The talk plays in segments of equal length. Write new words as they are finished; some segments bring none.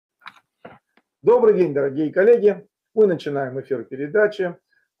Добрый день, дорогие коллеги. Мы начинаем эфир передачи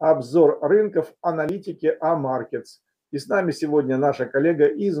 «Обзор рынков. Аналитики AMarkets». И с нами сегодня наша коллега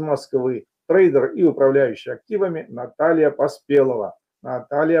из Москвы, трейдер и управляющий активами Наталья Поспелова.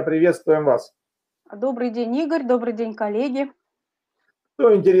 Наталья, приветствуем вас. Добрый день, Игорь. Добрый день, коллеги.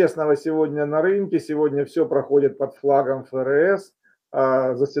 Что интересного сегодня на рынке? Сегодня все проходит под флагом ФРС.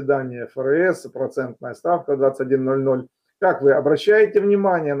 Заседание ФРС, процентная ставка 21:00. Как вы обращаете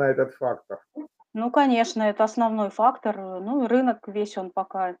внимание на этот фактор? Ну, конечно, это основной фактор. Ну, и рынок весь он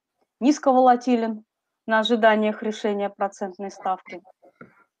пока низковолатилен на ожиданиях решения процентной ставки.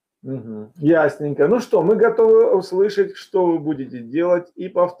 Ясненько. Ну что, мы готовы услышать, что вы будете делать и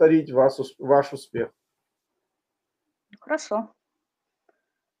повторить ваш успех. Хорошо.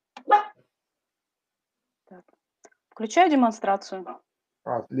 Так. Включаю демонстрацию.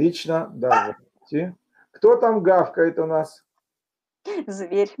 Отлично, давайте. Кто там гавкает у нас?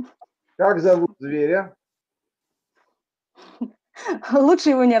 Зверь. Как зовут зверя? Лучше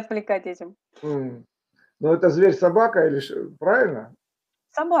его не отвлекать этим. Ну, это зверь-собака или правильно?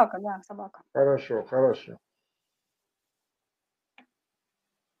 Собака, да, собака. Хорошо, хорошо.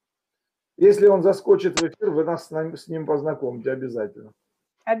 Если он заскочит в эфир, вы нас с ним познакомите обязательно.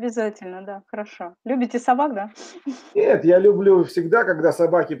 Обязательно, да, хорошо. Любите собак, да? Нет, я люблю всегда, когда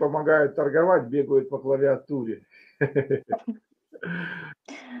собаки помогают торговать, бегают по клавиатуре.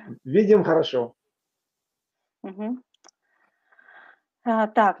 Видим хорошо.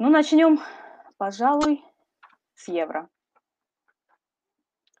 Так, ну начнем, пожалуй, с евро.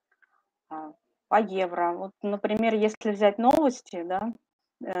 По евро. Вот, например, если взять новости, да,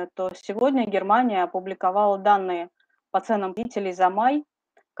 то сегодня Германия опубликовала данные по ценам потребителей за май,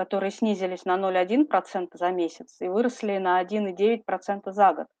 которые снизились на 0,1% за месяц и выросли на 1,9%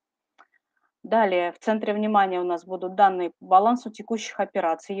 за год. Далее в центре внимания у нас будут данные по балансу текущих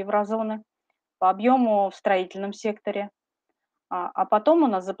операций еврозоны, по объему в строительном секторе, а потом у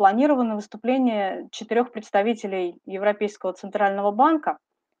нас запланировано выступление 4 представителей Европейского центрального банка,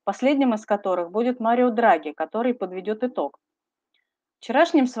 последним из которых будет Марио Драги, который подведет итог.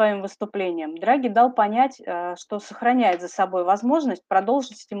 Вчерашним своим выступлением Драги дал понять, что сохраняет за собой возможность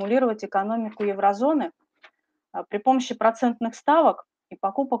продолжить стимулировать экономику еврозоны при помощи процентных ставок и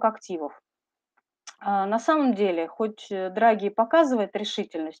покупок активов. На самом деле, хоть Драги и показывает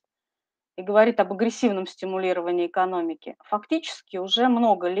решительность и говорит об агрессивном стимулировании экономики, фактически уже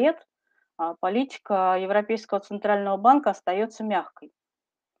много лет политика Европейского центрального банка остается мягкой.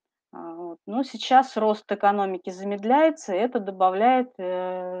 Но сейчас рост экономики замедляется, и это добавляет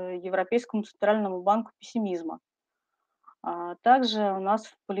Европейскому центральному банку пессимизма. Также у нас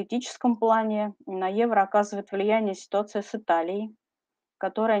в политическом плане на евро оказывает влияние ситуация с Италией,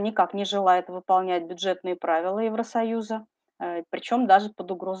 которая никак не желает выполнять бюджетные правила Евросоюза, причем даже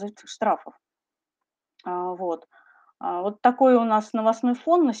под угрозой штрафов. Вот такой у нас новостной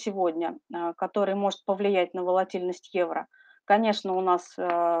фон на сегодня, который может повлиять на волатильность евро. Конечно, у нас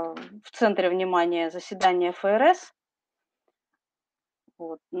в центре внимания заседание ФРС,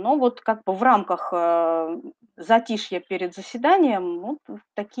 но вот как бы в рамках затишья перед заседанием вот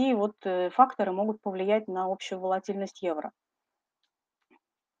такие вот факторы могут повлиять на общую волатильность евро.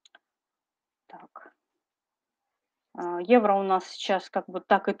 Так. Евро у нас сейчас как бы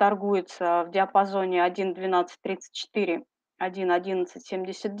так и торгуется в диапазоне 1.1234,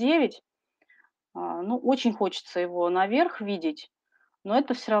 1.1179. Ну, очень хочется его наверх видеть, но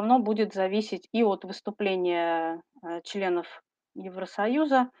это все равно будет зависеть и от выступления членов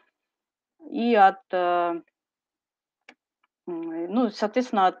Евросоюза, и от, ну,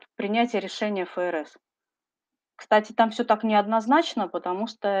 соответственно, от принятия решения ФРС. Кстати, там все так неоднозначно, потому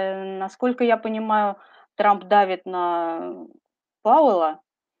что, насколько я понимаю, Трамп давит на Пауэлла,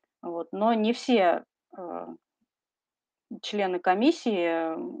 но не все члены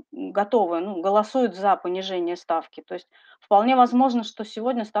комиссии готовы, голосуют за понижение ставки. То есть вполне возможно, что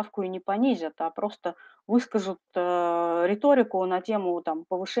сегодня ставку и не понизят, а просто выскажут риторику на тему там,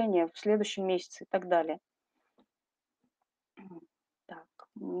 повышения в следующем месяце и так далее. Так,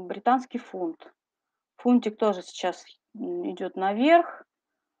 британский фунт. Фунтик тоже сейчас идет наверх.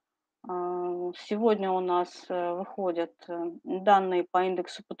 Сегодня у нас выходят данные по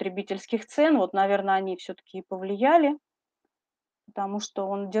индексу потребительских цен. Вот, наверное, они все-таки и повлияли, потому что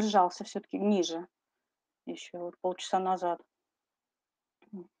он держался все-таки ниже еще полчаса назад.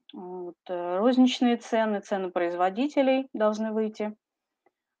 Розничные цены, цены производителей должны выйти.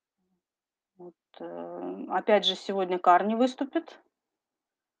 Опять же, сегодня Карни выступит.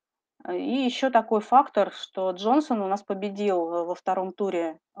 И еще такой фактор, что Джонсон у нас победил во втором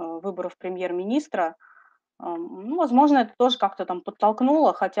туре выборов премьер-министра Ну, возможно, это тоже как-то там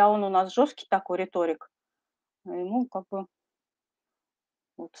подтолкнуло, хотя он у нас жесткий такой риторик. Ему как бы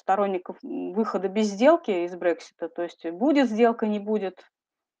вот, сторонников выхода без сделки из Брексита, то есть будет сделка, не будет,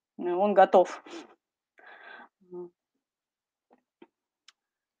 он готов.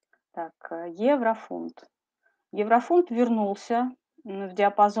 Так, еврофунт. Еврофунт вернулся в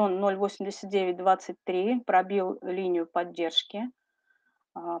диапазон 0,8923, пробил линию поддержки,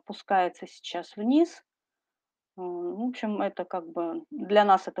 опускается сейчас вниз. В общем, это как бы для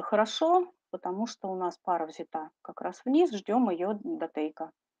нас это хорошо, потому что у нас пара взята как раз вниз, ждем ее до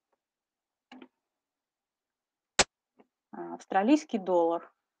тейка. Австралийский доллар.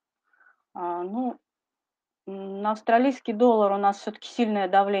 Ну, на австралийский доллар у нас все-таки сильное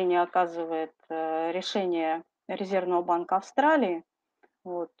давление оказывает решение Резервного банка Австралии.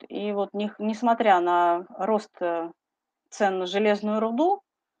 Вот. И вот несмотря на рост цен на железную руду,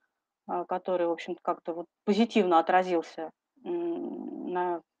 который, в общем-то, как-то вот позитивно отразился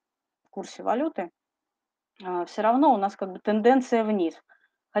на курсе валюты, все равно у нас как бы тенденция вниз.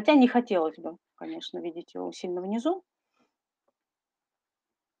 Хотя не хотелось бы, конечно, видеть его сильно внизу.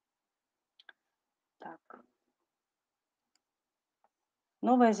 Так.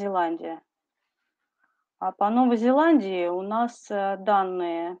 Новая Зеландия. А по Новой Зеландии у нас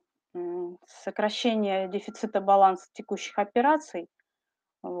данные сокращения дефицита баланса текущих операций,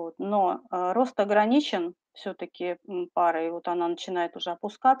 вот, но рост ограничен все-таки парой, вот она начинает уже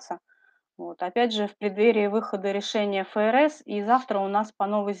опускаться. Вот, опять же, в преддверии выхода решения ФРС, и завтра у нас по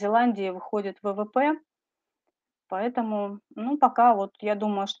Новой Зеландии выходит ВВП, поэтому, ну, пока вот я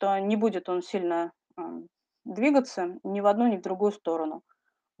думаю, что не будет он сильно двигаться ни в одну, ни в другую сторону.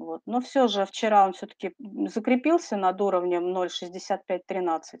 Вот. Но все же вчера он все-таки закрепился над уровнем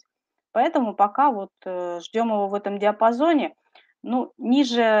 0,6513. Поэтому пока вот ждем его в этом диапазоне. Ну,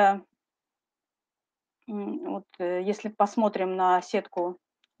 ниже, вот если посмотрим на сетку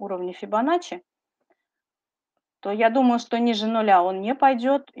уровня Фибоначчи, то я думаю, что ниже нуля он не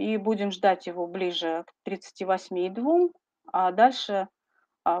пойдет, и будем ждать его ближе к 38,2, а дальше,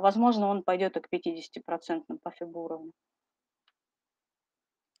 возможно, он пойдет и к 50% по фибо уровню.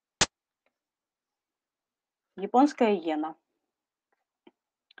 Японская иена.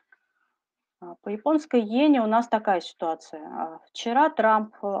 По японской иене у нас такая ситуация. Вчера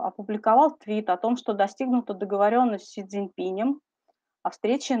Трамп опубликовал твит о том, что достигнута договоренность с Си Цзиньпинем о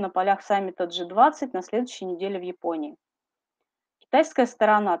встрече на полях саммита G20 на следующей неделе в Японии. Китайская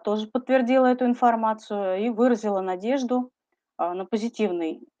сторона тоже подтвердила эту информацию и выразила надежду на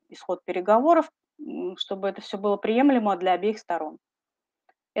позитивный исход переговоров, чтобы это все было приемлемо для обеих сторон.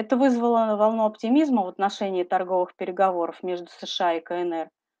 Это вызвало волну оптимизма в отношении торговых переговоров между США и КНР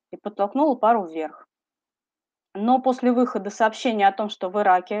и подтолкнуло пару вверх. Но после выхода сообщения о том, что в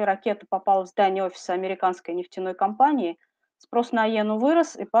Ираке ракета попала в здание офиса американской нефтяной компании, спрос на иену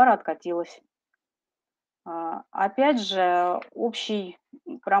вырос и пара откатилась. Опять же, общий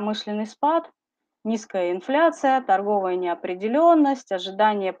промышленный спад, низкая инфляция, торговая неопределенность,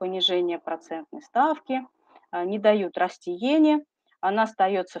 ожидание понижения процентной ставки не дают расти иене. Она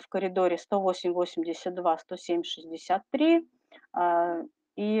остается в коридоре 108.82, 107.63.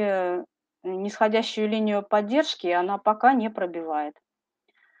 И нисходящую линию поддержки она пока не пробивает.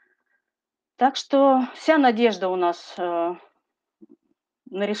 Так что вся надежда у нас на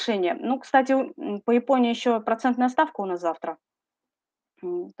решение. Ну, кстати, по Японии еще процентная ставка у нас завтра.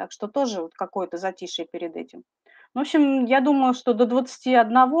 Так что тоже вот какое-то затишье перед этим. В общем, я думаю, что до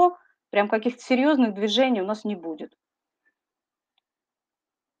 21 прям каких-то серьезных движений у нас не будет.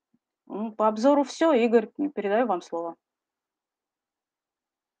 По обзору все. Игорь, передаю вам слово.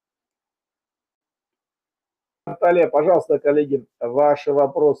 Наталья, пожалуйста, коллеги, ваши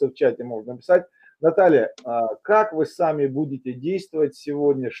вопросы в чате можно написать. Наталья, как вы сами будете действовать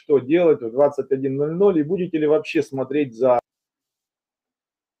сегодня, что делать в 21:00 и будете ли вообще смотреть за...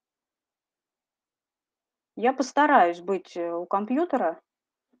 Я постараюсь быть у компьютера,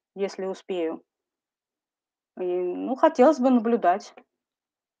 если успею. И, ну, хотелось бы наблюдать.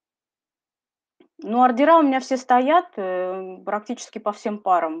 Ну, ордера у меня все стоят практически по всем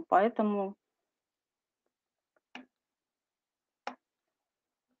парам, поэтому...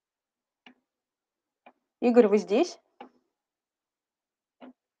 Игорь, вы здесь?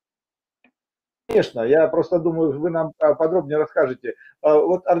 Конечно, я просто думаю, вы нам подробнее расскажете.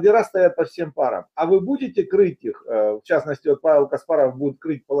 Вот ордера стоят по всем парам, а вы будете крыть их? В частности, вот Павел Каспаров будет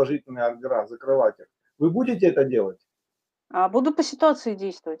крыть положительные ордера, закрывать их. Вы будете это делать? Буду по ситуации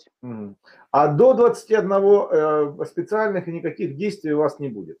действовать. А до 21 специальных и никаких действий у вас не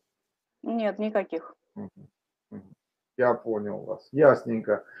будет? Нет, никаких. Я понял вас.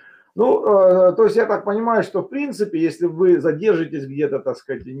 Ясненько. Ну, то есть я так понимаю, что в принципе, если вы задержитесь где-то, так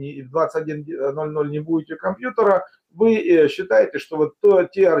сказать, в 21:00 не будете у компьютера, вы считаете, что вот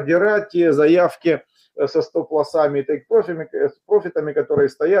те ордера, те заявки со стоп-лоссами и тейк-профитами, которые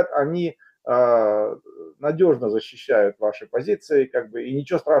стоят, они надежно защищают ваши позиции, как бы, и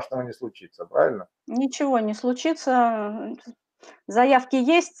ничего страшного не случится, правильно? Ничего не случится. Заявки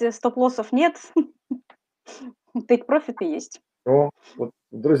есть, стоп-лоссов нет, тейк-профиты есть. Ну, вот,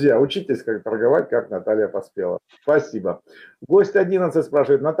 друзья, учитесь как торговать, как Наталья Поспелова. Спасибо. Гость 11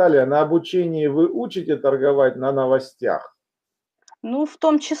 спрашивает: Наталья, на обучении вы учите торговать на новостях? Ну, в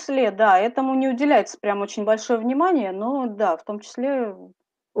том числе, да, этому не уделяется прям очень большое внимание, но да, в том числе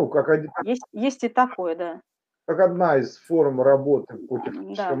Ну, есть и такое, да. как одна из форм работы по Да.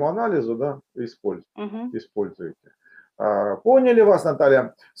 техническому анализу, да, Мгм. используете. Поняли вас,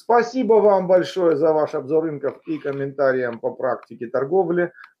 Наталья. Спасибо вам большое за ваш обзор рынков и комментариям по практике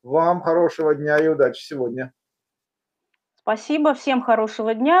торговли. Вам хорошего дня и удачи сегодня. Спасибо, всем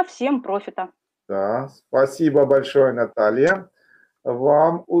хорошего дня, всем профита. Да, спасибо большое, Наталья.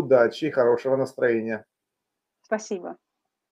 Вам удачи и хорошего настроения. Спасибо.